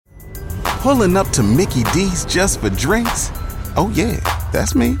Pulling up to Mickey D's just for drinks? Oh yeah,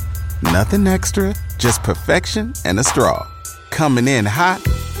 that's me. Nothing extra, just perfection and a straw. Coming in hot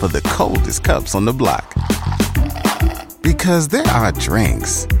for the coldest cups on the block. Because there are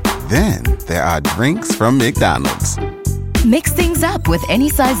drinks. Then there are drinks from McDonald's. Mix things up with any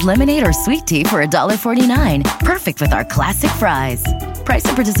size lemonade or sweet tea for $1.49. Perfect with our classic fries. Price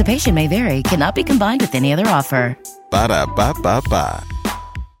and participation may vary. Cannot be combined with any other offer. Ba-da-ba-ba-ba.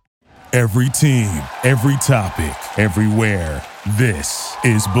 Every team, every topic, everywhere. This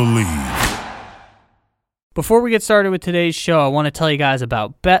is Believe. Before we get started with today's show, I want to tell you guys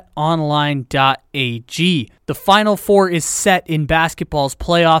about betonline.ag. The Final Four is set in basketball's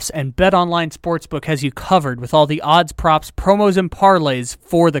playoffs, and BetOnline Sportsbook has you covered with all the odds, props, promos, and parlays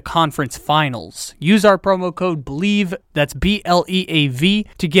for the conference finals. Use our promo code BLEAV, that's BLEAV,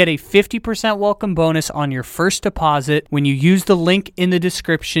 to get a 50% welcome bonus on your first deposit when you use the link in the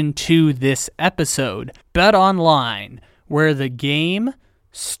description to this episode. BetOnline, where the game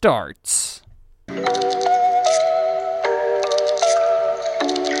starts.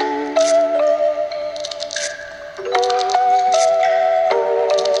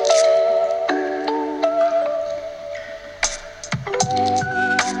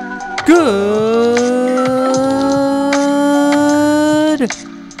 Good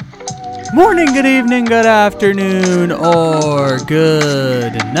morning, good evening, good afternoon, or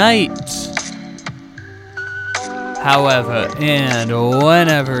good night. However and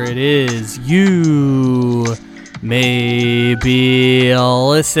whenever it is you may be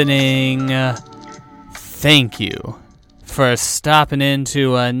listening, thank you for stopping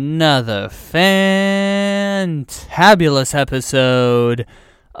into another fantabulous episode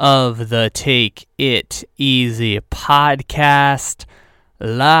of the Take It Easy podcast,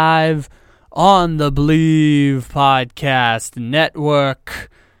 live on the Believe Podcast Network.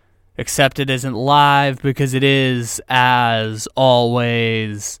 Except it isn't live because it is, as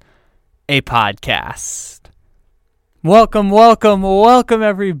always, a podcast. Welcome, welcome, welcome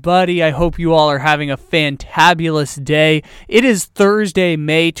everybody. I hope you all are having a fantabulous day. It is Thursday,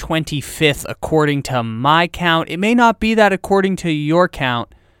 May 25th, according to my count. It may not be that according to your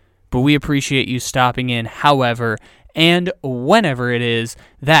count, but we appreciate you stopping in however and whenever it is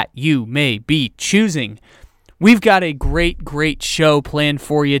that you may be choosing. We've got a great show planned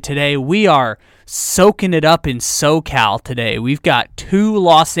for you today. We are soaking it up in SoCal today. We've got 2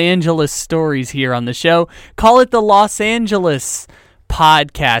 Los Angeles stories here on the show. Call it the Los Angeles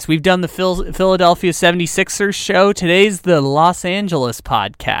podcast. We've done the Philadelphia 76ers show. Today's the Los Angeles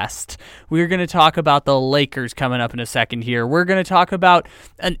podcast. We're going to talk about the Lakers coming up in a second here. We're going to talk about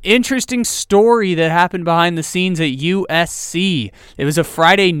an interesting story that happened behind the scenes at USC. It was a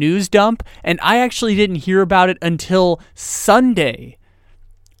Friday news dump, and I actually didn't hear about it until Sunday,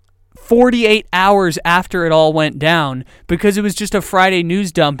 48 hours after it all went down, because it was just a Friday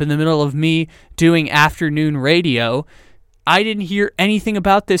news dump in the middle of me doing afternoon radio. I didn't hear anything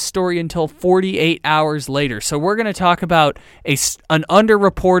about this story until 48 hours later. So we're going to talk about an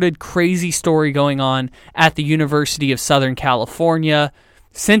underreported crazy story going on at the University of Southern California.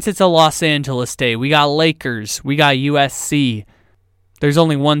 Since it's a Los Angeles day, we got Lakers, we got USC. There's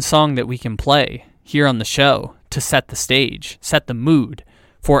only one song that we can play here on the show to set the stage, set the mood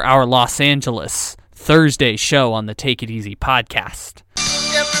for our Los Angeles Thursday show on the Take It Easy podcast.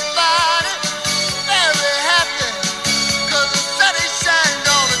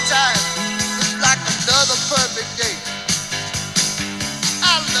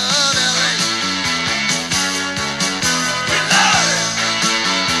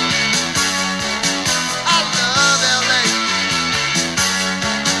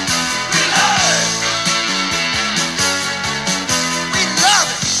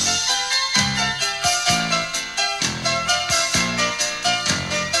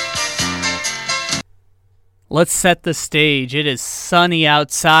 Let's set the stage. It is sunny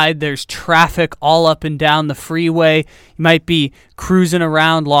outside. There's traffic all up and down the freeway. You might be cruising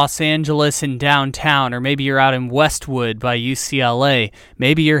around Los Angeles and downtown, or maybe you're out in Westwood by UCLA.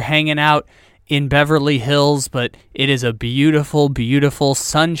 Maybe you're hanging out in Beverly Hills, but it is a beautiful, beautiful,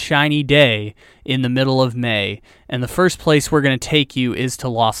 sunshiny day in the middle of May. And the first place we're going to take you is to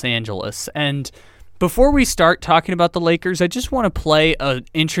Los Angeles. And before we start talking about the Lakers, I just want to play an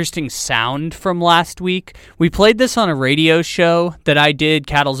interesting sound from last week. We played this on a radio show that I did,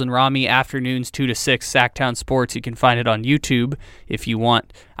 Cattles and Rami, afternoons 2 to 6, Sacktown Sports. You can find it on YouTube if you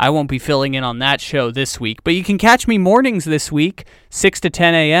want. I won't be filling in on that show this week, but you can catch me mornings this week, 6 to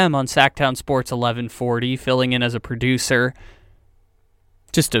 10 a.m. on Sacktown Sports 1140, filling in as a producer.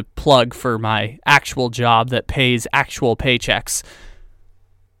 Just a plug for my actual job that pays actual paychecks.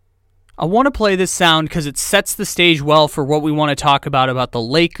 I want to play this sound because it sets the stage well for what we want to talk about the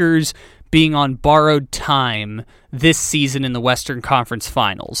Lakers being on borrowed time this season in the Western Conference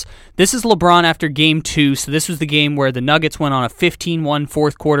Finals. This is LeBron after Game 2, so this was the game where the Nuggets went on a 15-1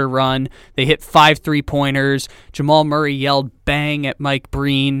 fourth quarter run. They hit 5 3-pointers. Jamal Murray yelled bang at Mike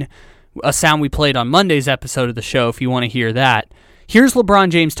Breen, a sound we played on Monday's episode of the show if you want to hear that. Here's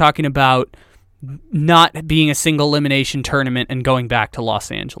LeBron James talking about not being a single elimination tournament and going back to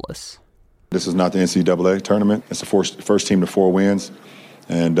Los Angeles. This is not the NCAA tournament. It's the first team to 4 wins.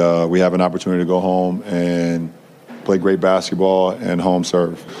 And we have an opportunity to go home and play great basketball and home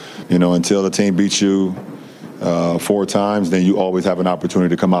serve. You know, until the team beats you 4 times, then you always have an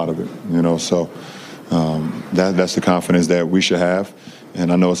opportunity to come out of it. You know, so that's the confidence that we should have.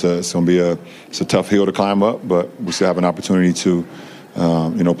 And I know it's going to be a tough hill to climb up, but we still have an opportunity to,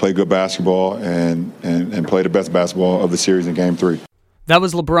 play good basketball and play the best basketball of the series in Game 3. That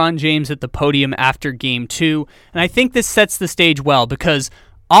was LeBron James at the podium after Game 2, and I think this sets the stage well because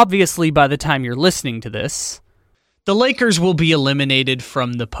obviously by the time you're listening to this, the Lakers will be eliminated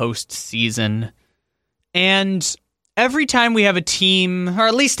from the postseason. And every time we have a team, or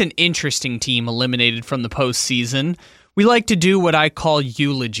at least an interesting team, eliminated from the postseason, we like to do what I call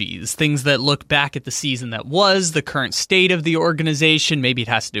eulogies, things that look back at the season that was, the current state of the organization. Maybe it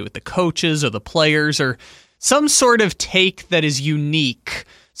has to do with the coaches or the players or some sort of take that is unique,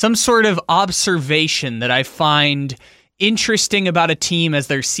 some sort of observation that I find interesting about a team as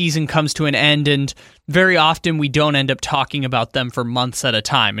their season comes to an end, and very often we don't end up talking about them for months at a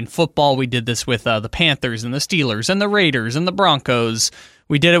time. In football, we did this with the Panthers and the Steelers and the Raiders and the Broncos.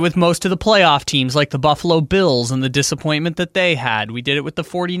 We did it with most of the playoff teams like the Buffalo Bills and the disappointment that they had. We did it with the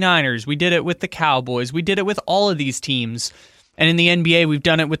 49ers. We did it with the Cowboys. We did it with all of these teams. And in the NBA, we've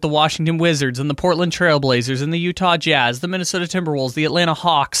done it with the Washington Wizards and the Portland Trailblazers and the Utah Jazz, the Minnesota Timberwolves, the Atlanta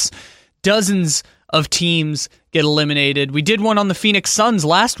Hawks. Dozens of teams get eliminated. We did one on the Phoenix Suns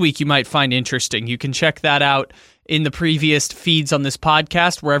last week you might find interesting. You can check that out in the previous feeds on this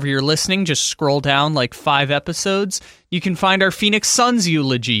podcast. Wherever you're listening, just scroll down like 5 episodes. You can find our Phoenix Suns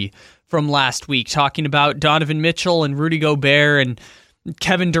eulogy from last week, talking about Donovan Mitchell and Rudy Gobert and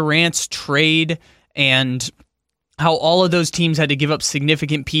Kevin Durant's trade and how all of those teams had to give up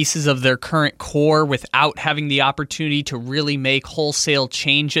significant pieces of their current core without having the opportunity to really make wholesale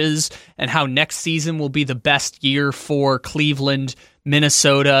changes, and how next season will be the best year for Cleveland,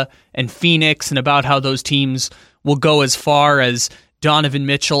 Minnesota, and Phoenix, and about how those teams will go as far as Donovan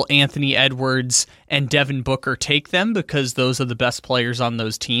Mitchell, Anthony Edwards, and Devin Booker take them, because those are the best players on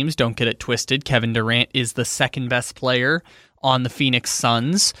those teams. Don't get it twisted. Kevin Durant is the second best player on the Phoenix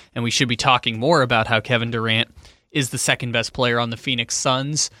Suns, and we should be talking more about how Kevin Durant is the second best player on the Phoenix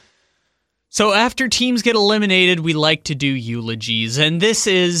Suns. So after teams get eliminated, we like to do eulogies, and this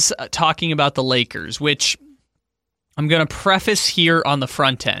is talking about the Lakers, which I'm going to preface here on the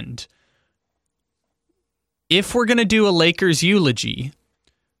front end. If we're going to do a Lakers eulogy,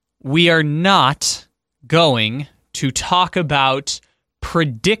 we are not going to talk about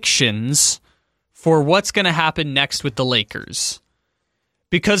predictions for what's going to happen next with the Lakers.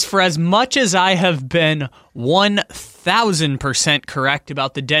 Because for as much as I have been 1,000% correct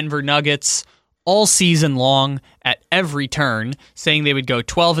about the Denver Nuggets all season long at every turn, saying they would go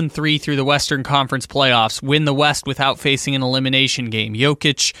 12-3 through the Western Conference playoffs, win the West without facing an elimination game.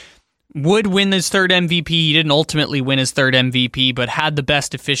 Jokic would win his 3rd MVP. He didn't ultimately win his 3rd MVP, but had the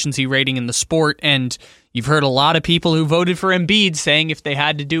best efficiency rating in the sport. And you've heard a lot of people who voted for Embiid saying if they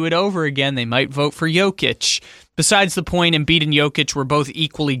had to do it over again, they might vote for Jokic. Besides the point, Embiid and Jokic were both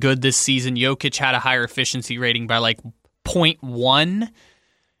equally good this season. Jokic had a higher efficiency rating by like 0.1.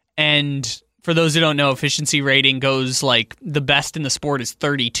 And for those who don't know, efficiency rating goes like the best in the sport is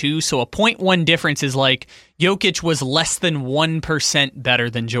 32. So a 0.1 difference is like Jokic was less than 1% better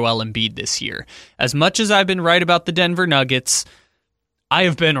than Joel Embiid this year. As much as I've been right about the Denver Nuggets, I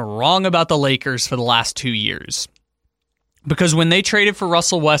have been wrong about the Lakers for the last 2 years. Because when they traded for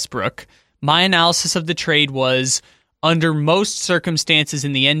Russell Westbrook, my analysis of the trade was, under most circumstances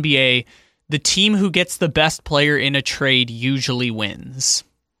in the NBA, the team who gets the best player in a trade usually wins.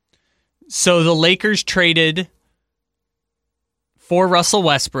 So the Lakers traded for Russell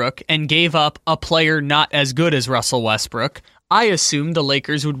Westbrook and gave up a player not as good as Russell Westbrook. I assumed the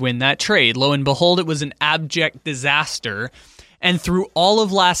Lakers would win that trade. Lo and behold, it was an abject disaster. And through all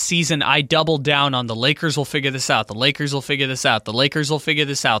of last season, I doubled down on the Lakers will figure this out. The Lakers will figure this out. The Lakers will figure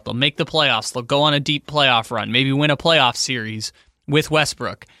this out. They'll make the playoffs. They'll go on a deep playoff run, maybe win a playoff series with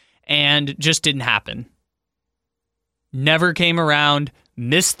Westbrook. And just didn't happen. Never came around.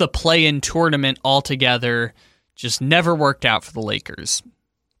 Missed the play-in tournament altogether. Just never worked out for the Lakers.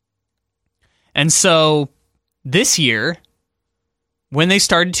 And so this year, when they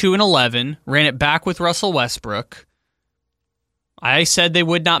started 2-11, ran it back with Russell Westbrook, I said they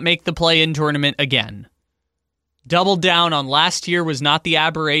would not make the play-in tournament again. Doubled down on last year was not the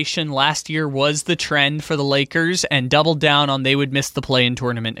aberration. Last year was the trend for the Lakers, and doubled down on they would miss the play-in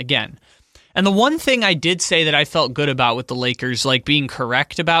tournament again. And the one thing I did say that I felt good about with the Lakers, like being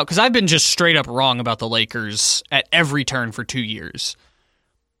correct about, because I've been just straight up wrong about the Lakers at every turn for 2 years.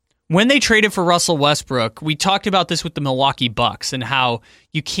 When they traded for Russell Westbrook, we talked about this with the Milwaukee Bucks and how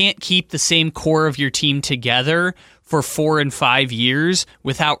you can't keep the same core of your team together for 4 and 5 years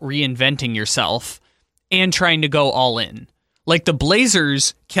without reinventing yourself and trying to go all in. Like the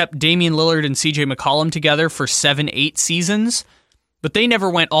Blazers kept Damian Lillard and CJ McCollum together for 7-8 seasons, but they never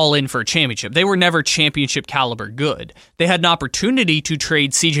went all in for a championship. They were never championship caliber good. They had an opportunity to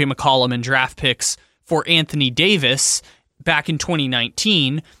trade CJ McCollum and draft picks for Anthony Davis back in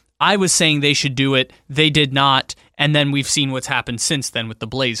 2019. I was saying they should do it. They did not. And then we've seen what's happened since then with the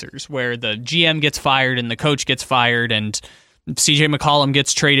Blazers, where the GM gets fired and the coach gets fired and CJ McCollum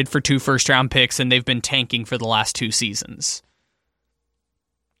gets traded for 2 first-round picks, and they've been tanking for the last 2 seasons.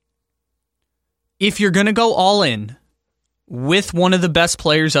 If you're going to go all in with one of the best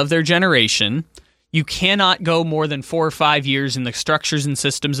players of their generation, you cannot go more than 4 or 5 years in the structures and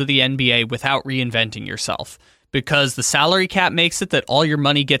systems of the NBA without reinventing yourself, because the salary cap makes it that all your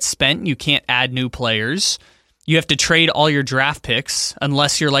money gets spent. You can't add new players. You have to trade all your draft picks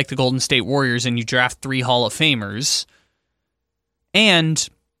unless you're like the Golden State Warriors and you draft 3 Hall of Famers. And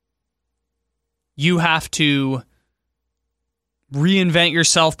you have to reinvent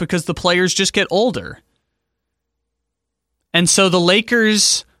yourself because the players just get older. And so the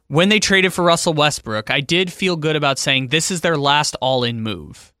Lakers, when they traded for Russell Westbrook, I did feel good about saying this is their last all-in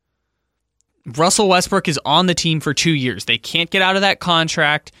move. Russell Westbrook is on the team for 2 years. They can't get out of that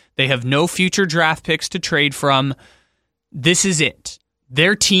contract. They have no future draft picks to trade from. This is it.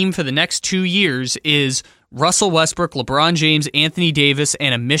 Their team for the next 2 years is Russell Westbrook, LeBron James, Anthony Davis,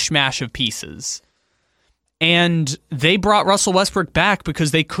 and a mishmash of pieces. And they brought Russell Westbrook back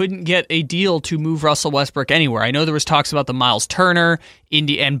because they couldn't get a deal to move Russell Westbrook anywhere. I know there was talks about the Miles Turner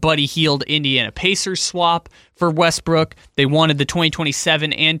and Buddy Hield Indiana Pacers swap for Westbrook. They wanted the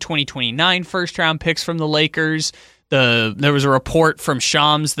 2027 and 2029 first-round picks from the Lakers. There was a report from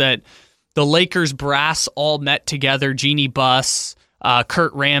Shams that the Lakers brass all met together, Jeannie Buss,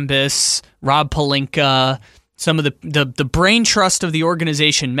 Kurt Rambis, Rob Pelinka, some of the brain trust of the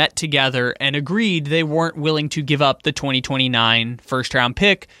organization met together and agreed they weren't willing to give up the 2029 first-round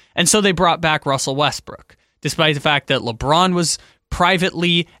pick, and so they brought back Russell Westbrook, despite the fact that LeBron was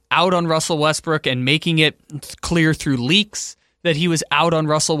privately out on Russell Westbrook and making it clear through leaks that he was out on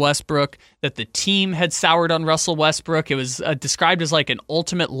Russell Westbrook, that the team had soured on Russell Westbrook. It was described as like an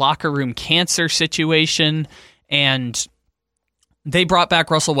ultimate locker room cancer situation, and they brought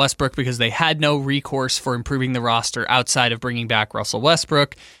back Russell Westbrook because they had no recourse for improving the roster outside of bringing back Russell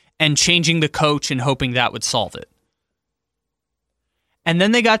Westbrook and changing the coach and hoping that would solve it. And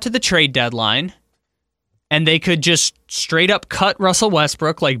then they got to the trade deadline, and they could just straight up cut Russell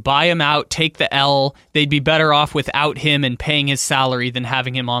Westbrook, like buy him out, take the L. They'd be better off without him and paying his salary than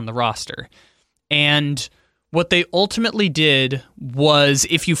having him on the roster. And what they ultimately did was,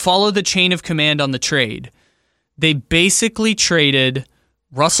 if you follow the chain of command on the trade, they basically traded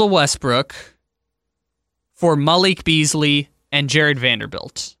Russell Westbrook for Malik Beasley and Jared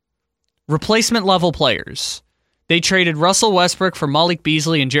Vanderbilt. Replacement level players. They traded Russell Westbrook for Malik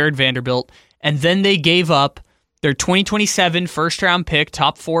Beasley and Jared Vanderbilt, and then they gave up their 2027 first-round pick,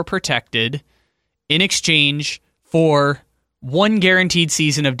 top 4 protected, in exchange for 1 guaranteed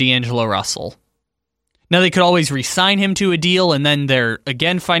season of D'Angelo Russell. Now, they could always re-sign him to a deal, and then they're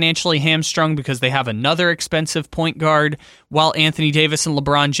again financially hamstrung because they have another expensive point guard, while Anthony Davis and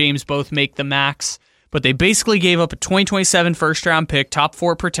LeBron James both make the max. But they basically gave up a 2027 first-round pick, top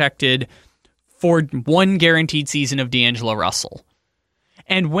 4 protected, for 1 guaranteed season of D'Angelo Russell.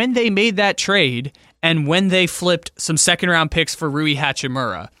 And when they made that trade, and when they flipped some second-round picks for Rui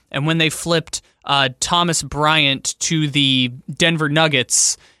Hachimura, and when they flipped Thomas Bryant to the Denver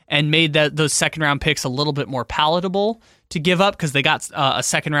Nuggets and made those second-round picks a little bit more palatable to give up because they got a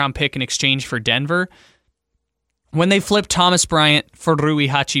second-round pick in exchange for Denver. When they flipped Thomas Bryant for Rui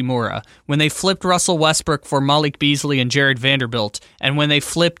Hachimura, when they flipped Russell Westbrook for Malik Beasley and Jared Vanderbilt, and when they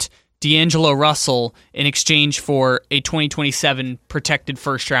flipped D'Angelo Russell in exchange for a 2027 protected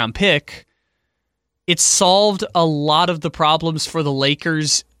first-round pick, it solved a lot of the problems for the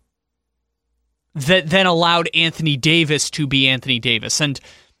Lakers that then allowed Anthony Davis to be Anthony Davis. And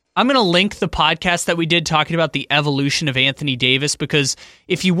I'm going to link the podcast that we did talking about the evolution of Anthony Davis, because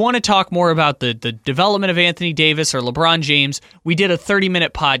if you want to talk more about the development of Anthony Davis or LeBron James, we did a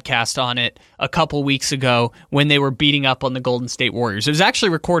 30-minute podcast on it a couple weeks ago when they were beating up on the Golden State Warriors. It was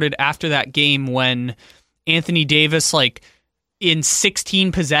actually recorded after that game when Anthony Davis, like in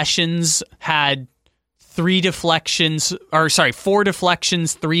 16 possessions, had 4 deflections,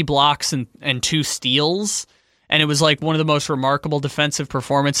 3 blocks, and 2 steals. And it was like one of the most remarkable defensive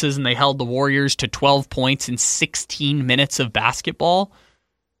performances, and they held the Warriors to 12 points in 16 minutes of basketball.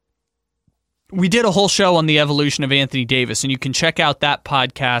 We did a whole show on the evolution of Anthony Davis, and you can check out that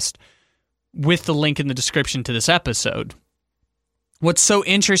podcast with the link in the description to this episode. What's so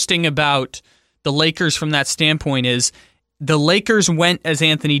interesting about the Lakers from that standpoint is the Lakers went as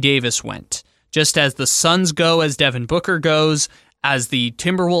Anthony Davis went, just as the Suns go as Devin Booker goes, as the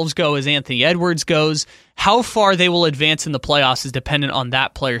Timberwolves go as Anthony Edwards goes. How far they will advance in the playoffs is dependent on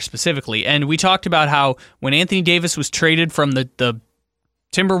that player specifically. And we talked about how when Anthony Davis was traded from the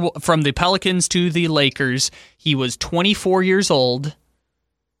Pelicans to the Lakers, he was 24 years old,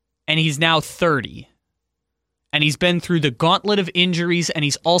 and he's now 30. And he's been through the gauntlet of injuries, and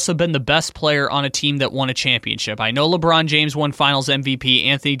he's also been the best player on a team that won a championship. I know LeBron James won Finals MVP.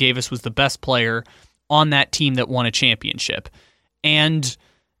 Anthony Davis was the best player on that team that won a championship. And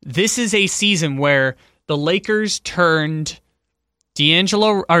this is a season where the Lakers turned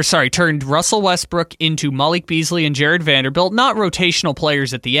Russell Westbrook into Malik Beasley and Jared Vanderbilt, not rotational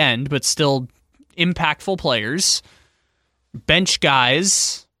players at the end, but still impactful players, bench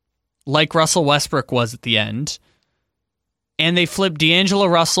guys like Russell Westbrook was at the end. And they flipped D'Angelo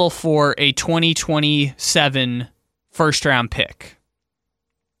Russell for a 2027 first-round pick.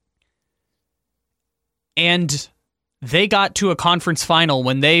 And they got to a conference final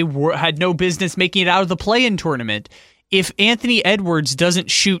when they had no business making it out of the play-in tournament. If Anthony Edwards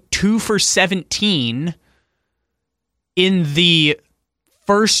doesn't shoot 2 for 17 in the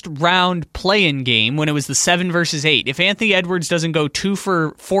first round play-in game when it was the 7 versus 8, if Anthony Edwards doesn't go 2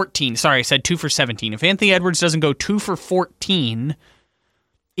 for 14, sorry, I said 2 for 17. If Anthony Edwards doesn't go 2 for 14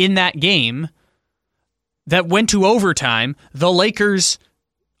 in that game that went to overtime, the Lakers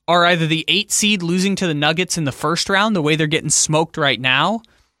are either the 8 seed losing to the Nuggets in the first round, the way they're getting smoked right now,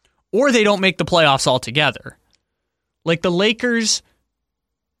 or they don't make the playoffs altogether. Like, the Lakers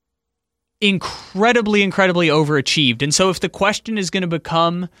incredibly overachieved. And so if the question is going to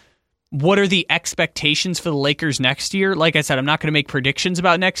become, what are the expectations for the Lakers next year? Like I said, I'm not going to make predictions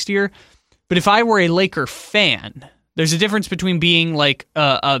about next year, but if I were a Laker fan, there's a difference between being like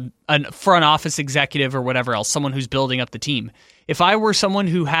a front office executive or whatever else, someone who's building up the team. If I were someone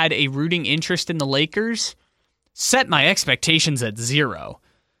who had a rooting interest in the Lakers, set my expectations at 0.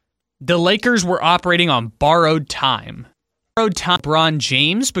 The Lakers were operating on borrowed time. Borrowed time, LeBron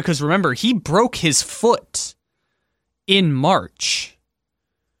James, because remember, he broke his foot in March.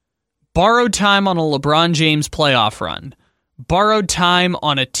 Borrowed time on a LeBron James playoff run. Borrowed time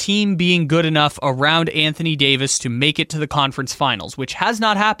on a team being good enough around Anthony Davis to make it to the conference finals, which has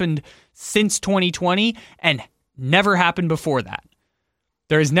not happened since 2020 and never happened before that.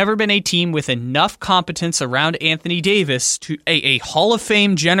 There has never been a team with enough competence around Anthony Davis to a Hall of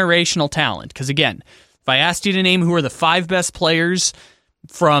Fame generational talent. Because again, if I asked you to name who are the 5 best players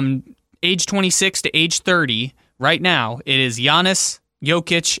from age 26 to age 30 right now, it is Giannis,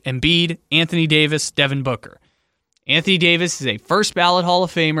 Jokic, Embiid, Anthony Davis, Devin Booker. Anthony Davis is a first ballot Hall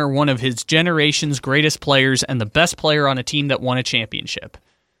of Famer, one of his generation's greatest players, and the best player on a team that won a championship.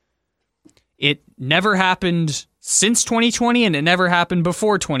 It never happened since 2020, and it never happened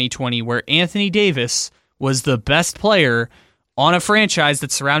before 2020, where Anthony Davis was the best player on a franchise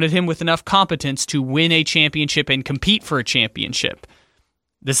that surrounded him with enough competence to win a championship and compete for a championship.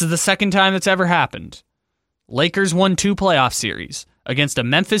 This is the second time that's ever happened. Lakers won 2 playoff series against a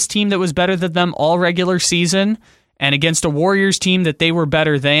Memphis team that was better than them all regular season, and against a Warriors team that they were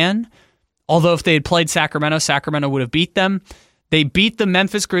better than. Although if they had played Sacramento, Sacramento would have beat them. They beat the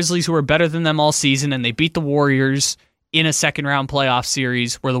Memphis Grizzlies, who were better than them all season, and they beat the Warriors in a second-round playoff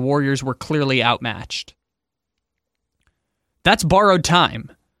series where the Warriors were clearly outmatched. That's borrowed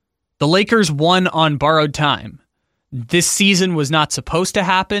time. The Lakers won on borrowed time. This season was not supposed to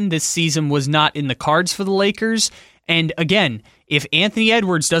happen. This season was not in the cards for the Lakers. And again, if Anthony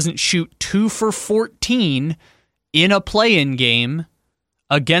Edwards doesn't shoot 2 for 14 in a play-in game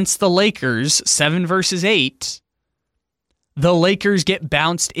against the Lakers, 7 versus 8, the Lakers get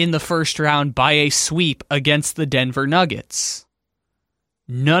bounced in the first round by a sweep against the Denver Nuggets.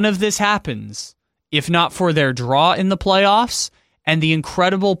 None of this happens if not for their draw in the playoffs and the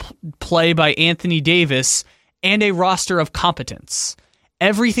incredible play by Anthony Davis and a roster of competence.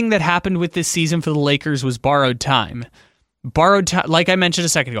 everything that happened with this season for the Lakers was borrowed time. Borrowed time, like I mentioned a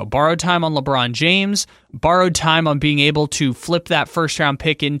second ago, borrowed time on LeBron James, borrowed time on being able to flip that first-round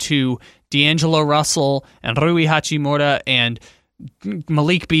pick into D'Angelo Russell and Rui Hachimura and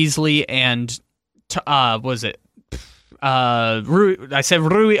Malik Beasley and, Jared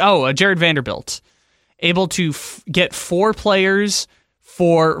Vanderbilt. Able to get 4 players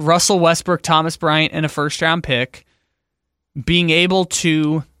for Russell Westbrook, Thomas Bryant, and a first-round pick. Being able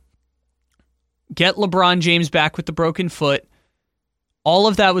to get LeBron James back with the broken foot. All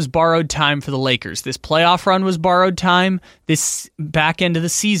of that was borrowed time for the Lakers. This playoff run was borrowed time. This back end of the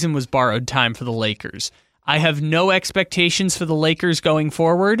season was borrowed time for the Lakers. I have no expectations for the Lakers going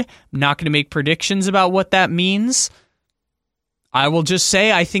forward. I'm not going to make predictions about what that means. I will just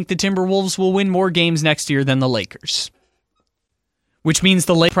say I think the Timberwolves will win more games next year than the Lakers. Which means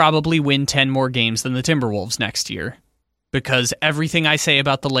the Lakers probably win 10 more games than the Timberwolves next year. Because everything I say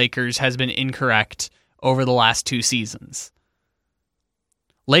about the Lakers has been incorrect over the last 2 seasons.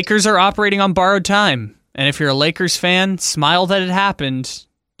 Lakers are operating on borrowed time, and if you're a Lakers fan, smile that it happened.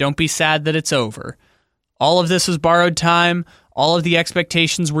 Don't be sad that it's over. All of this was borrowed time. All of the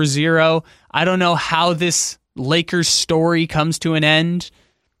expectations were zero. I don't know how this Lakers story comes to an end.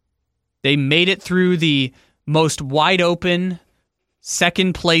 They made it through the most wide open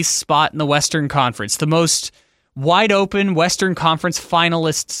second place spot in the Western Conference, the most wide open Western Conference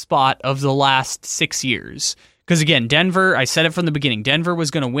finalist spot of the last 6 years. Because again, Denver, I said it from the beginning, Denver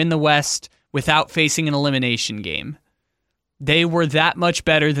was going to win the West without facing an elimination game. They were that much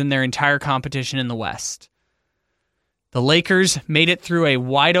better than their entire competition in the West. The Lakers made it through a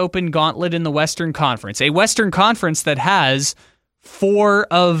wide open gauntlet in the Western Conference, a Western Conference that has 4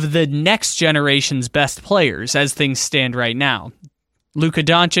 of the next generation's best players as things stand right now. Luka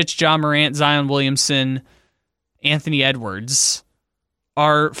Doncic, Ja Morant, Zion Williamson, Anthony Edwards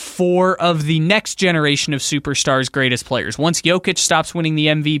are 4 of the next generation of superstars' greatest players. Once Jokic stops winning the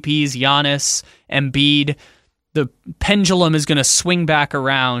MVPs, Giannis, Embiid, the pendulum is going to swing back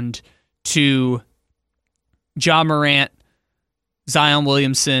around to Ja Morant, Zion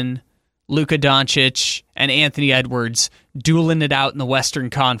Williamson, Luka Doncic, and Anthony Edwards dueling it out in the Western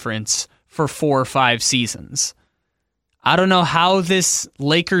Conference for 4 or 5 seasons. I don't know how this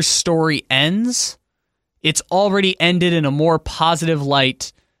Lakers story ends. It's already ended in a more positive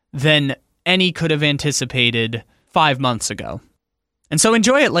light than any could have anticipated 5 months ago. And so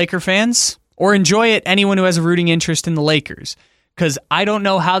enjoy it, Laker fans, or enjoy it anyone who has a rooting interest in the Lakers, because I don't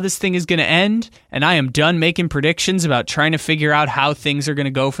know how this thing is going to end, and I am done making predictions about trying to figure out how things are going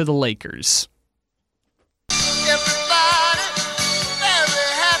to go for the Lakers.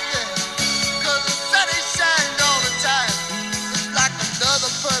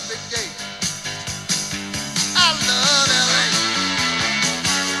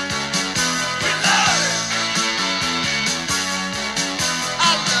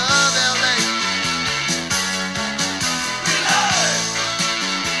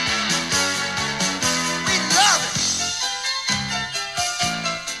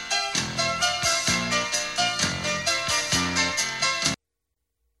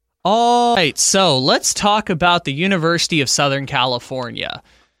 All right, so let's talk about the University of Southern California.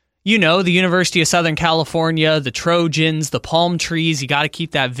 You know, the University of Southern California, the Trojans, the palm trees, you got to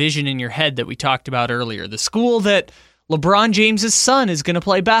keep that vision in your head that we talked about earlier. The school that LeBron James' son is going to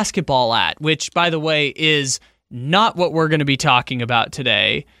play basketball at, which, by the way, is not what we're going to be talking about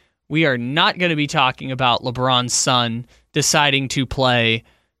today. We are not going to be talking about LeBron's son deciding to play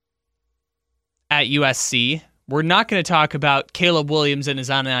at USC. We're not going to talk about Caleb Williams and his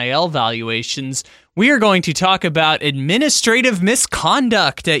NIL valuations. We are going to talk about administrative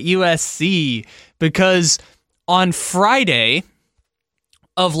misconduct at USC, because on Friday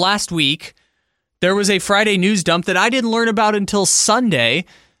of last week, there was a Friday news dump that I didn't learn about until Sunday,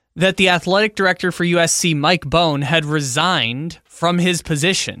 that the athletic director for USC, Mike Bohn, had resigned from his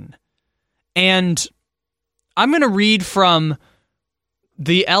position. And I'm going to read from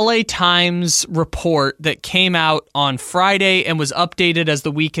the LA Times report that came out on Friday and was updated as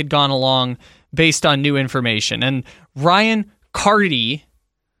the week had gone along based on new information. And Ryan Carty,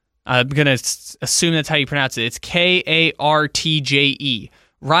 I'm going to assume that's how you pronounce it. It's Kartje.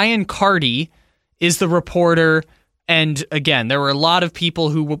 Ryan Carty is the reporter. And again, there were a lot of people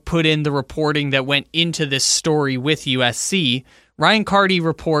who put in the reporting that went into this story with USC. Ryan Carty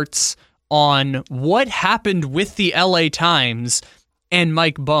reports on what happened with the LA Times and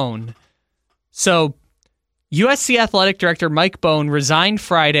Mike Bohn. So, USC athletic director Mike Bohn resigned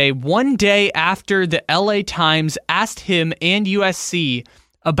Friday, one day after the LA Times asked him and USC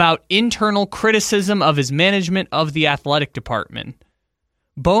about internal criticism of his management of the athletic department.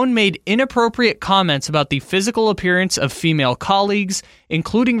 Bohn made inappropriate comments about the physical appearance of female colleagues,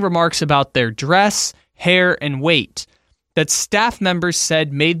 including remarks about their dress, hair, and weight, that staff members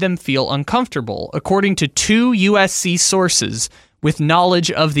said made them feel uncomfortable, according to 2 USC sources with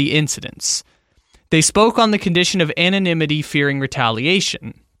knowledge of the incidents. They spoke on the condition of anonymity, fearing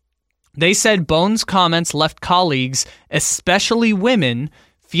retaliation. They said Bohn's comments left colleagues, especially women,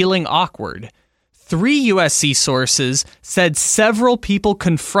 feeling awkward. 3 USC sources said several people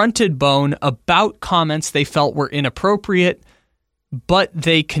confronted Bohn about comments they felt were inappropriate, but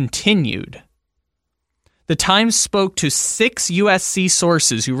they continued. The Times spoke to 6 USC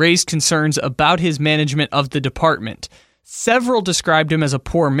sources who raised concerns about his management of the department. Several described him as a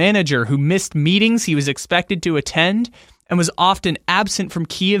poor manager who missed meetings he was expected to attend and was often absent from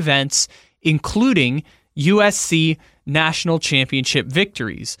key events, including USC national championship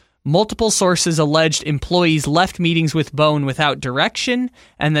victories. Multiple sources alleged employees left meetings with Bohn without direction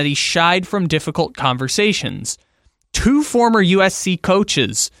and that he shied from difficult conversations. 2 former USC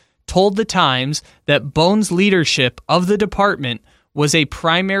coaches told the Times that Bohn's leadership of the department was a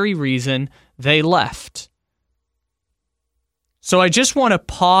primary reason they left. So I just want to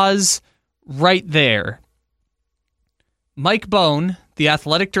pause right there. Mike Bohn, the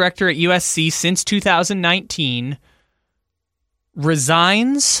athletic director at USC since 2019,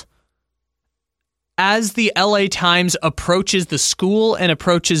 resigns as the LA Times approaches the school and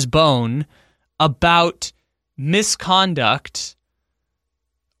approaches Bohn about misconduct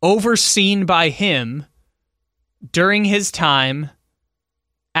overseen by him during his time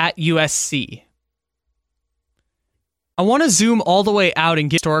at USC. I want to zoom all the way out and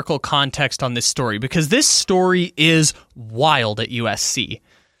give historical context on this story because this story is wild at USC.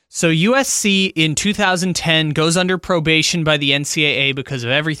 So USC in 2010 goes under probation by the NCAA because of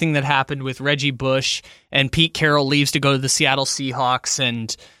everything that happened with Reggie Bush, and Pete Carroll leaves to go to the Seattle Seahawks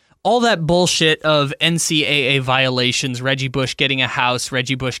and all that bullshit of NCAA violations, Reggie Bush getting a house,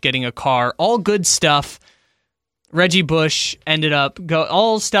 Reggie Bush getting a car, all good stuff. Reggie Bush ended up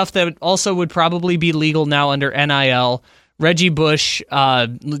all stuff that also would probably be legal now under NIL. Reggie Bush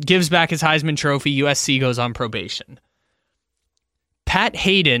gives back his Heisman Trophy. USC goes on probation. Pat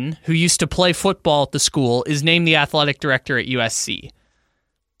Hayden, who used to play football at the school, is named the athletic director at USC.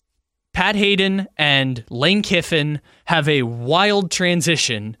 Pat Hayden and Lane Kiffin have a wild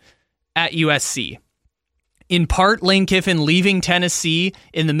transition at USC. In part, Lane Kiffin leaving Tennessee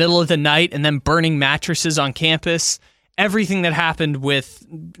in the middle of the night and then burning mattresses on campus. Everything that happened with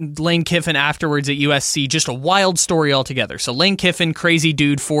Lane Kiffin afterwards at USC, just a wild story altogether. So Lane Kiffin, crazy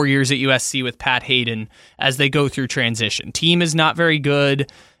dude, 4 years at USC with Pat Hayden as they go through transition. Team is not very good,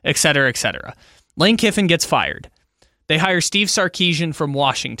 etc., etc. Lane Kiffin gets fired. They hire Steve Sarkisian from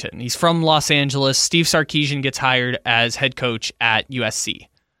Washington. He's from Los Angeles. Steve Sarkisian gets hired as head coach at USC.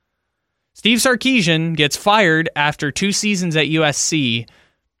 Steve Sarkisian gets fired after 2 seasons at USC.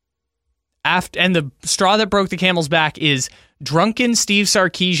 And the straw that broke the camel's back is drunken Steve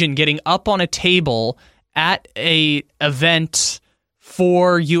Sarkisian getting up on a table at a event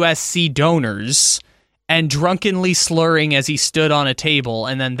for USC donors and drunkenly slurring as he stood on a table,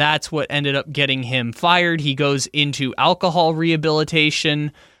 and then that's what ended up getting him fired. He goes into alcohol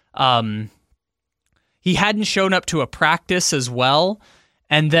rehabilitation. He hadn't shown up to a practice as well,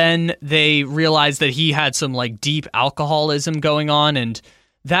 and then they realized that he had some deep alcoholism going on, and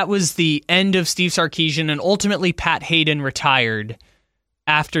that was the end of Steve Sarkisian, and ultimately Pat Hayden retired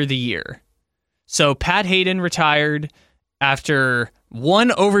after the year. So Pat Hayden retired after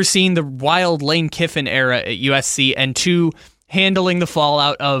 1, overseeing the wild Lane Kiffin era at USC, and 2, handling the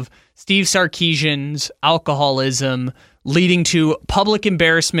fallout of Steve Sarkisian's alcoholism, leading to public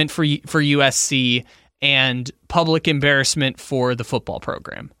embarrassment for USC and public embarrassment for the football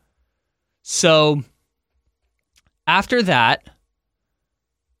program. So after that,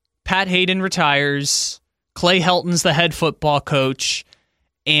 Pat Hayden retires, Clay Helton's the head football coach,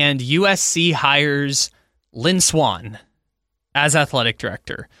 and USC hires Lynn Swann as athletic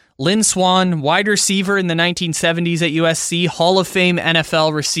director. Lynn Swann, wide receiver in the 1970s at USC, Hall of Fame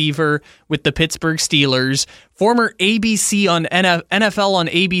NFL receiver with the Pittsburgh Steelers, former ABC on NFL on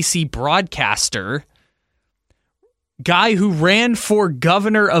ABC broadcaster, guy who ran for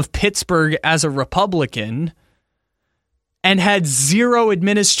governor of Pittsburgh as a Republican, and had 0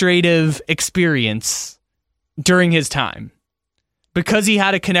 administrative experience during his time. Because he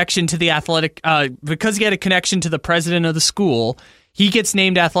had a connection to the because he had a connection to the president of the school, he gets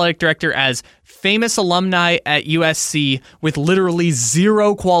named athletic director as famous alumni at USC with literally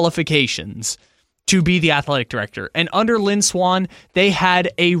 0 qualifications to be the athletic director. And under Lynn Swann, they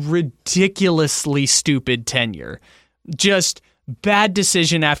had a ridiculously stupid tenure. Just bad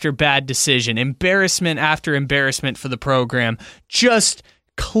decision after bad decision, embarrassment after embarrassment for the program, just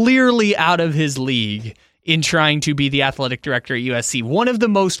clearly out of his league in trying to be the athletic director at USC. One of the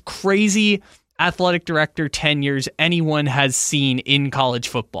most crazy athletic director tenures anyone has seen in college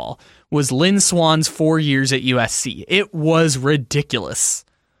football was Lynn Swann's 4 years at USC. It was ridiculous.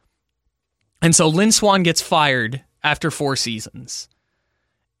 And so Lynn Swann gets fired after 4 seasons.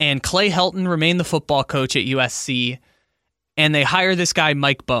 And Clay Helton remained the football coach at USC. And they hire this guy,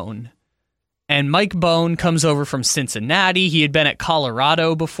 Mike Bohn. And Mike Bohn comes over from Cincinnati. He had been at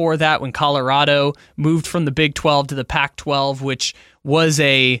Colorado before that when Colorado moved from the Big 12 to the Pac-12, which was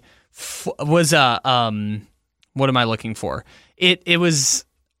what am I looking for? It was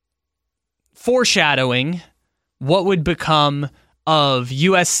foreshadowing what would become of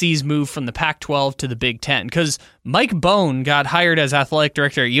USC's move from the Pac-12 to the Big 10, because Mike Bohn got hired as athletic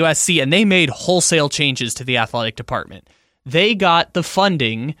director at USC, and they made wholesale changes to the athletic department. They got the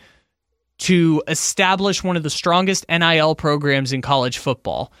funding to establish one of the strongest NIL programs in college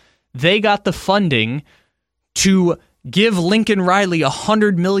football. They got the funding to give Lincoln Riley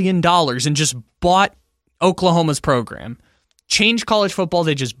 $100 million and just bought Oklahoma's program. Changed college football.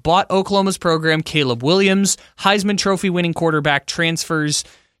 They just bought Oklahoma's program. Caleb Williams, Heisman Trophy winning quarterback, transfers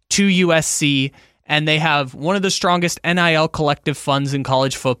to USC, and they have one of the strongest NIL collective funds in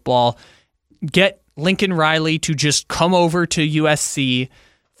college football. Get Lincoln Riley to just come over to USC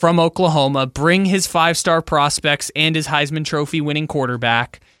from Oklahoma, bring his 5-star prospects and his Heisman Trophy winning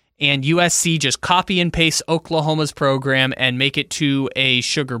quarterback, and USC just copy and paste Oklahoma's program and make it to a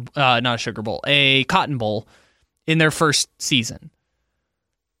Cotton Bowl in their first season.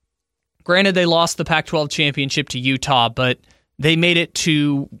 Granted, they lost the Pac-12 championship to Utah, but they made it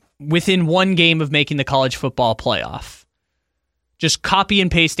to within one game of making the college football playoff. Just copy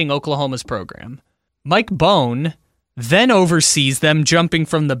and pasting Oklahoma's program. Mike Bohn then oversees them jumping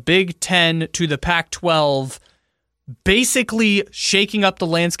from the Big 10 to the Pac-12, basically shaking up the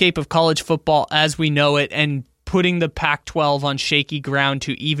landscape of college football as we know it and putting the Pac-12 on shaky ground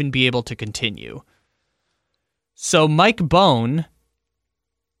to even be able to continue. So Mike Bohn,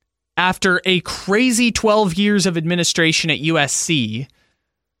 after a crazy 12 years of administration at USC,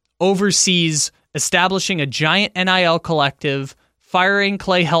 oversees establishing a giant NIL collective, firing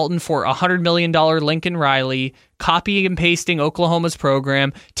Clay Helton for $100 million Lincoln Riley, copying and pasting Oklahoma's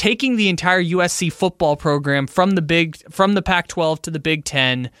program, taking the entire USC football program from the Pac-12 to the Big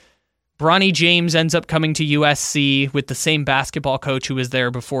 10. Bronny James ends up coming to USC with the same basketball coach who was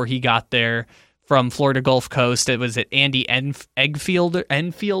there before he got there from Florida Gulf Coast. It was Andy Enfield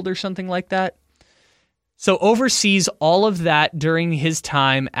or something like that. So oversees all of that during his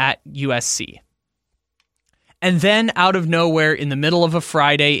time at USC. And then out of nowhere, in the middle of a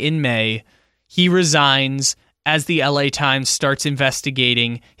Friday in May, he resigns as the LA Times starts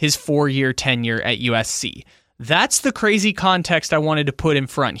investigating his 4-year tenure at USC. That's the crazy context I wanted to put in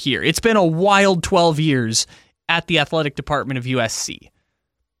front here. It's been a wild 12 years at the athletic department of USC.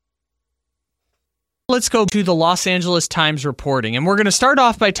 Let's go to the Los Angeles Times reporting, and we're going to start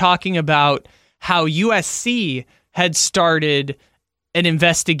off by talking about how USC had started an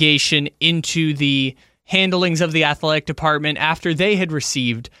investigation into the handlings of the athletic department after they had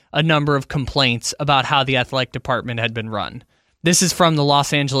received a number of complaints about how the athletic department had been run. This is from the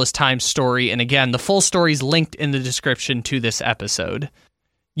Los Angeles Times story, and again, the full story is linked in the description to this episode.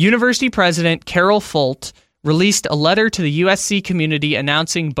 University President Carol Folt released a letter to the USC community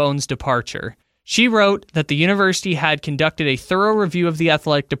announcing Bohn's departure. She wrote that the university had conducted a thorough review of the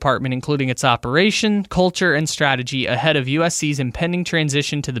athletic department, including its operation, culture, and strategy ahead of USC's impending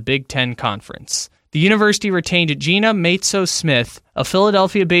transition to the Big Ten Conference. The university retained Gina Matzo-Smith, a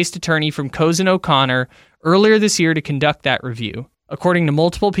Philadelphia-based attorney from Cozen O'Connor, earlier this year to conduct that review, according to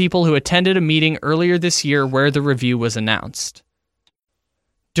multiple people who attended a meeting earlier this year where the review was announced.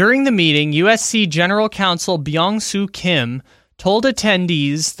 During the meeting, USC General Counsel Byung-Soo Kim told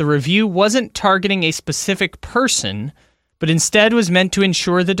attendees the review wasn't targeting a specific person, but instead was meant to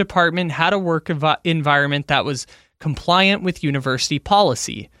ensure the department had a work environment that was compliant with university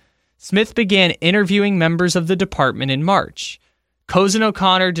policy. Smith began interviewing members of the department in March. Cozen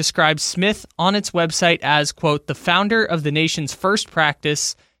O'Connor described Smith on its website as, quote, the founder of the nation's first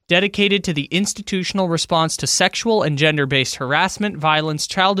practice dedicated to the institutional response to sexual and gender-based harassment, violence,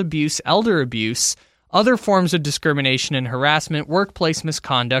 child abuse, elder abuse, other forms of discrimination and harassment, workplace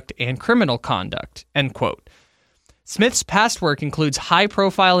misconduct, and criminal conduct, end quote. Smith's past work includes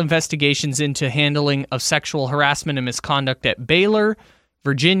high-profile investigations into handling of sexual harassment and misconduct at Baylor,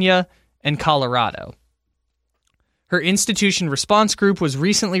 Virginia, and Colorado. Her institution response group was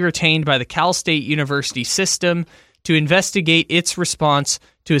recently retained by the Cal State University system to investigate its response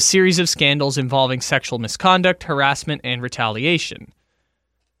to a series of scandals involving sexual misconduct, harassment, and retaliation.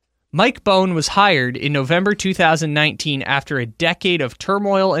 Mike Bohn was hired in November 2019 after a decade of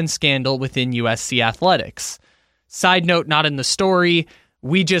turmoil and scandal within USC athletics. Side note, not in the story,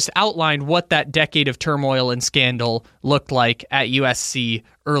 we just outlined what that decade of turmoil and scandal looked like at USC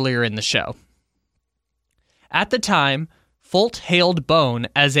earlier in the show. At the time, Folt hailed Bohn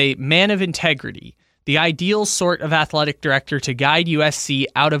as a man of integrity, the ideal sort of athletic director to guide USC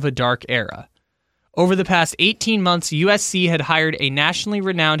out of a dark era. Over the past 18 months, USC had hired a nationally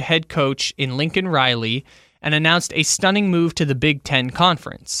renowned head coach in Lincoln Riley and announced a stunning move to the Big Ten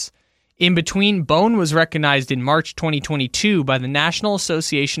Conference. In between, Bohn was recognized in March 2022 by the National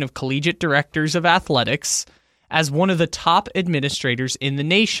Association of Collegiate Directors of Athletics as one of the top administrators in the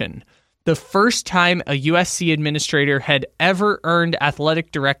nation, the first time a USC administrator had ever earned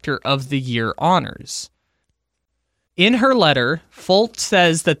Athletic Director of the Year honors. In her letter, Folt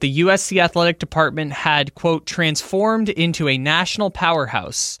says that the USC Athletic Department had, quote, transformed into a national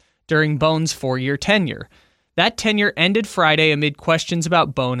powerhouse during Bohn's 4-year tenure. That tenure ended Friday amid questions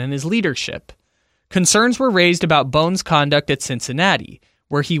about Bohn and his leadership. Concerns were raised about Bohn's conduct at Cincinnati,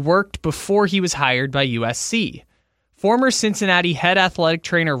 where he worked before he was hired by USC. Former Cincinnati head athletic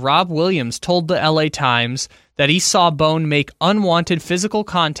trainer Rob Williams told the LA Times that he saw Bohn make unwanted physical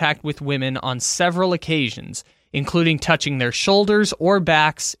contact with women on several occasions, including touching their shoulders or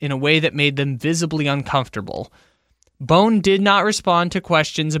backs in a way that made them visibly uncomfortable. Bohn did not respond to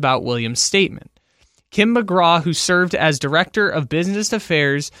questions about Williams' statement. Kim McGraw, who served as Director of Business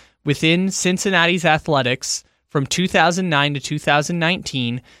Affairs within Cincinnati's athletics from 2009 to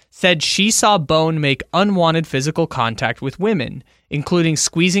 2019, said she saw Bohn make unwanted physical contact with women, including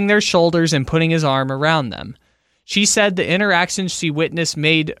squeezing their shoulders and putting his arm around them. She said the interactions she witnessed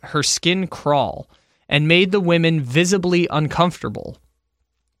made her skin crawl and made the women visibly uncomfortable.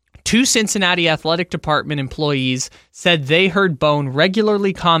 2 Cincinnati Athletic Department employees said they heard Bohn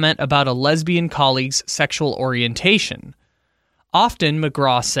regularly comment about a lesbian colleague's sexual orientation. Often,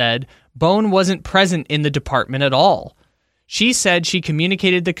 McGraw said, Bohn wasn't present in the department at all. She said she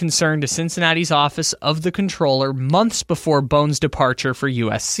communicated the concern to Cincinnati's Office of the Controller months before Bohn's departure for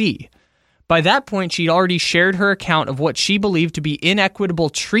USC. By that point, she'd already shared her account of what she believed to be inequitable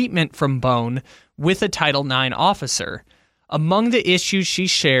treatment from Bohn with a Title IX officer. Among the issues she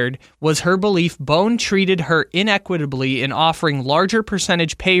shared was her belief Bohn treated her inequitably in offering larger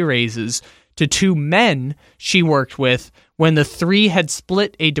percentage pay raises to 2 men she worked with when the 3 had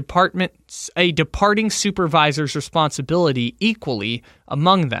split a departing supervisor's responsibility equally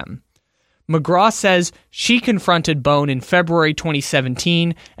among them. McGraw says she confronted Bohn in February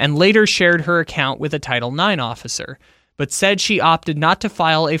 2017 and later shared her account with a Title IX officer, but said she opted not to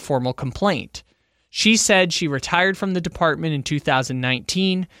file a formal complaint. She said she retired from the department in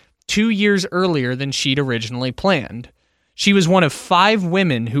 2019, 2 years earlier than she'd originally planned. She was one of 5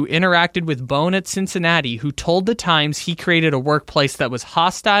 women who interacted with Bohn at Cincinnati who told the Times he created a workplace that was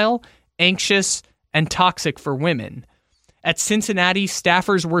hostile, anxious, and toxic for women. At Cincinnati,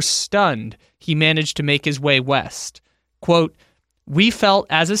 staffers were stunned he managed to make his way west. Quote, "We felt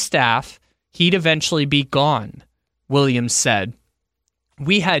as a staff he'd eventually be gone," Williams said.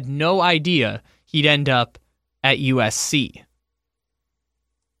 "We had no idea he'd end up at USC."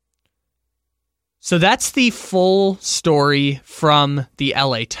 So that's the full story from the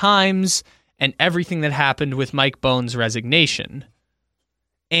LA Times and everything that happened with Mike Bohn's resignation.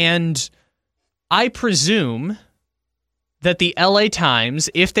 And I presume that the LA Times,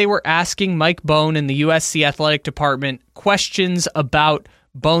 if they were asking Mike Bohn and the USC athletic department questions about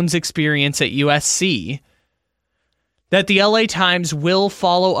Bohn's experience at USC, that the LA Times will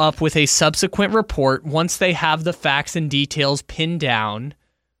follow up with a subsequent report once they have the facts and details pinned down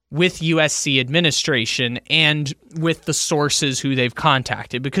with USC administration and with the sources who they've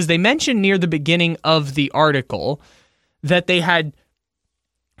contacted. Because they mentioned near the beginning of the article that they had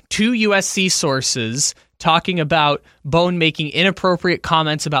 2 USC sources talking about Bohn making inappropriate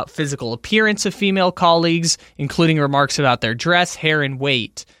comments about physical appearance of female colleagues, including remarks about their dress, hair, and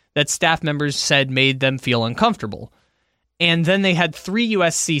weight that staff members said made them feel uncomfortable. And then they had 3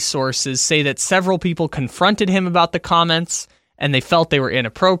 USC sources say that several people confronted him about the comments and they felt they were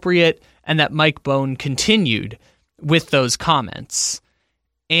inappropriate, and that Mike Bohn continued with those comments.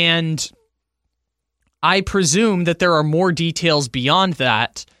 And I presume that there are more details beyond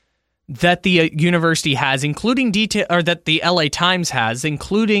that the university has, including detail, or that the LA Times has,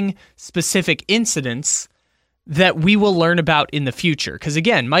 including specific incidents that we will learn about in the future. Because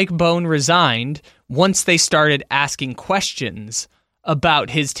again, Mike Bohn resigned once they started asking questions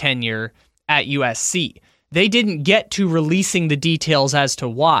about his tenure at USC. they didn't get to releasing the details as to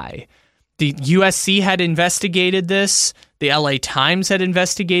why. The USC had investigated this. The LA Times had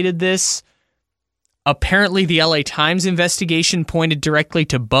investigated this. Apparently, the LA Times investigation pointed directly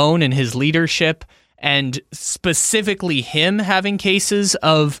to Bohn and his leadership, and specifically him having cases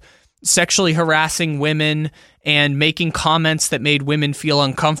of sexually harassing women and making comments that made women feel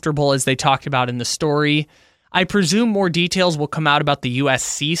uncomfortable, as they talked about in the story. I presume more details will come out about the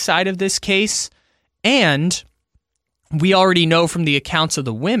USC side of this case, and we already know from the accounts of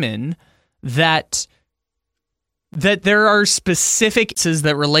the women that there are specific cases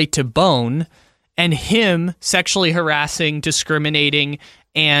that relate to Bohn and him sexually harassing, discriminating,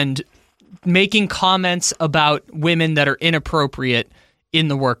 and making comments about women that are inappropriate in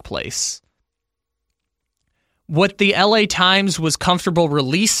the workplace. What the LA Times was comfortable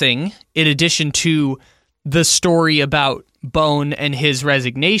releasing, in addition to the story about Bohn and his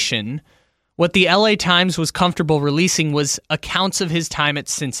resignation, what the LA Times was comfortable releasing was accounts of his time at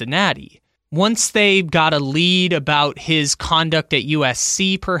Cincinnati. Once they got a lead about his conduct at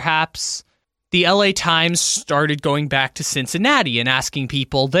USC, perhaps, the LA Times started going back to Cincinnati and asking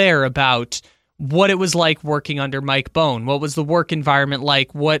people there about what it was like working under Mike Bohn. What was the work environment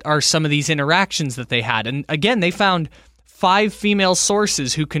like? What are some of these interactions that they had? And again, they found 5 female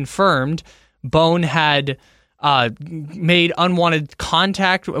sources who confirmed Bohn had made unwanted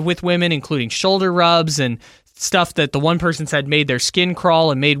contact with women, including shoulder rubs and stuff that the one person said made their skin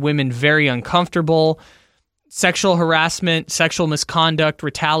crawl and made women very uncomfortable. Sexual harassment, sexual misconduct,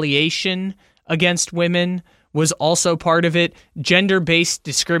 retaliation against women was also part of it. Gender-based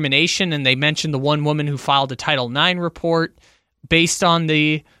discrimination, and they mentioned the one woman who filed a Title IX report based on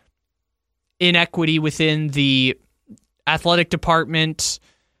the inequity within the athletic department.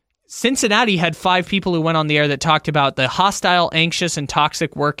 Cincinnati had 5 people who went on the air that talked about the hostile, anxious, and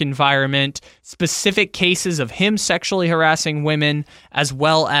toxic work environment, specific cases of him sexually harassing women, as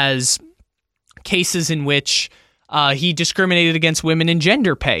well as cases in which he discriminated against women in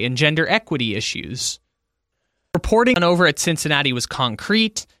gender pay and gender equity issues. Reporting over at Cincinnati was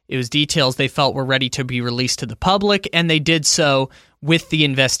concrete. It was details they felt were ready to be released to the public, and they did so with the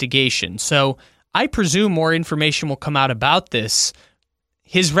investigation. So I presume more information will come out about this.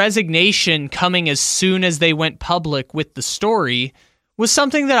 His resignation coming as soon as they went public with the story was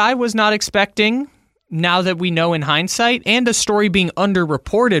something that I was not expecting, now that we know in hindsight, and a story being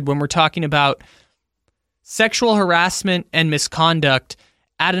underreported when we're talking about sexual harassment and misconduct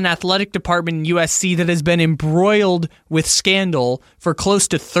at an athletic department in USC that has been embroiled with scandal for close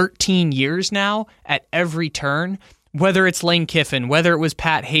to 13 years now at every turn. Whether it's Lane Kiffin, whether it was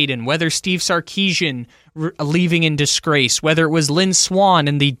Pat Hayden, whether Steve Sarkisian leaving in disgrace, whether it was Lynn Swann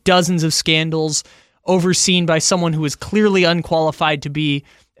and the dozens of scandals overseen by someone who is clearly unqualified to be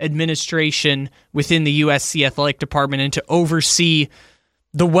administration within the USC athletic department and to oversee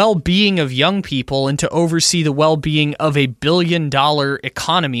the well-being of young people and to oversee the well-being of a billion-dollar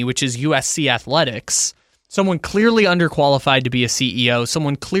economy, which is USC athletics. Someone clearly underqualified to be a CEO,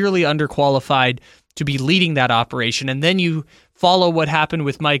 someone clearly underqualified to be leading that operation. And then you follow what happened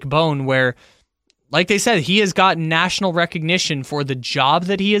with Mike Bohn, where, like they said, he has gotten national recognition for the job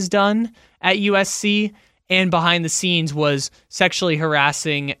that he has done at USC, and behind the scenes was sexually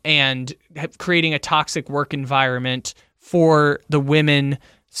harassing and creating a toxic work environment for the women,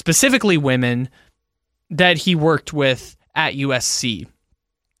 specifically women, that he worked with at USC.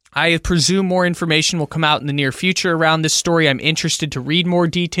 I presume more information will come out in the near future around this story. I'm interested to read more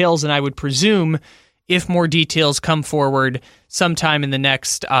details, and I would presume if more details come forward sometime in the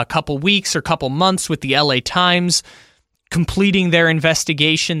next couple weeks or couple months with the LA Times completing their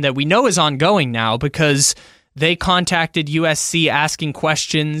investigation that we know is ongoing now, because they contacted USC asking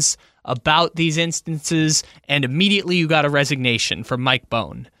questions about these instances, and immediately you got a resignation from Mike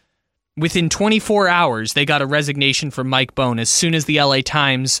Bohn. Within 24 hours, they got a resignation from Mike Bohn as soon as the LA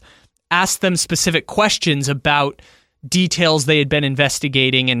Times asked them specific questions about details they had been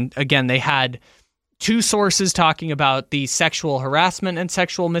investigating. And again, they had 2 sources talking about the sexual harassment and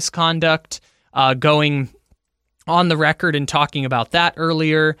sexual misconduct, going on the record and talking about that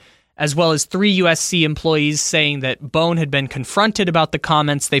earlier, as well as 3 USC employees saying that Bohn had been confronted about the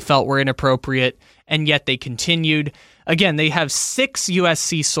comments they felt were inappropriate, and yet they continued. Again, they have 6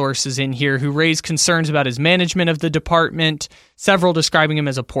 USC sources in here who raised concerns about his management of the department, several describing him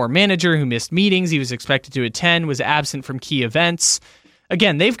as a poor manager who missed meetings he was expected to attend, was absent from key events.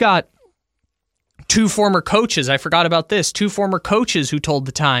 Again, they've got 2 former coaches. I forgot about this. 2 former coaches who told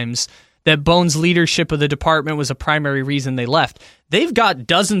the Times that Bohn's leadership of the department was a primary reason they left. They've got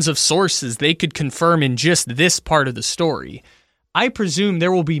dozens of sources they could confirm in just this part of the story. I presume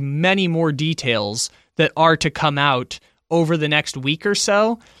there will be many more details that are to come out over the next week or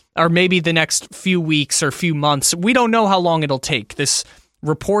so, or maybe the next few weeks or few months. We don't know how long it'll take. This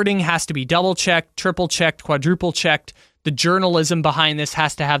reporting has to be double-checked, triple-checked, quadruple-checked. The journalism behind this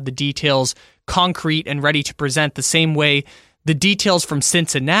has to have the details concrete and ready to present the same way the details from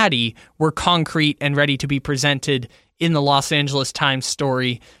Cincinnati were concrete and ready to be presented in the Los Angeles Times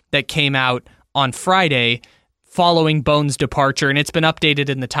story that came out on Friday following Bohn's departure. And it's been updated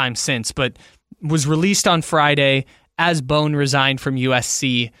in the Times since, but was released on Friday as Bohn resigned from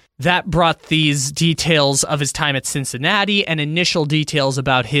USC. That brought these details of his time at Cincinnati and initial details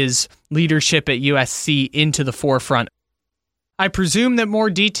about his leadership at USC into the forefront. I presume that more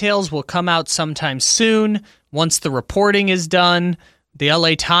details will come out sometime soon. Once the reporting is done, the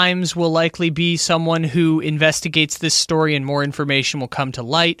LA Times will likely be someone who investigates this story and more information will come to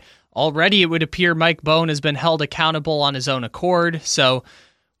light. Already, it would appear Mike Bohn has been held accountable on his own accord, so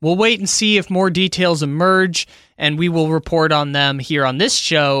we'll wait and see if more details emerge, and we will report on them here on this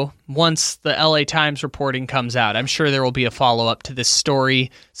show once the LA Times reporting comes out. I'm sure there will be a follow-up to this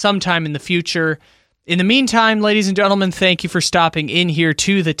story sometime in the future. In the meantime, ladies and gentlemen, thank you for stopping in here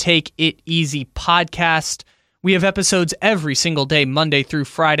to the Take It Easy podcast. We have episodes every single day, Monday through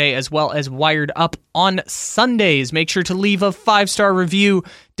Friday, as well as Wired Up on Sundays. Make sure to leave a 5-star review,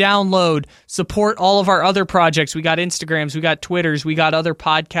 download, support all of our other projects. We got Instagrams, we got Twitters, we got other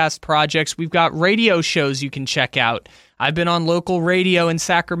podcast projects. We've got radio shows you can check out. I've been on local radio in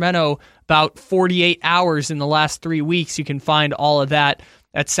Sacramento about 48 hours in the last 3 weeks. You can find all of that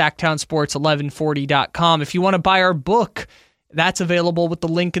at sacktownsports1140.com. If you want to buy our book, that's available with the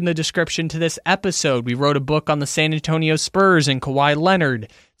link in the description to this episode. We wrote a book on the San Antonio Spurs and Kawhi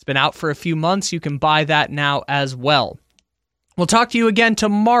Leonard. It's been out for a few months. You can buy that now as well. We'll talk to you again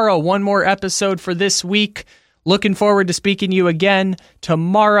tomorrow. One more episode for this week. Looking forward to speaking to you again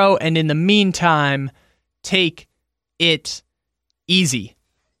tomorrow. And in the meantime, take it easy.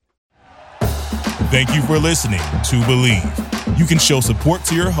 Thank you for listening to Believe. You can show support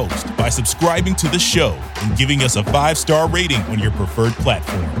to your host by subscribing to the show and giving us a 5-star rating on your preferred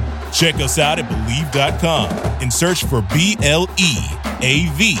platform. Check us out at Believe.com and search for BLEAV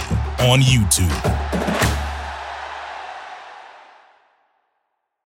on YouTube.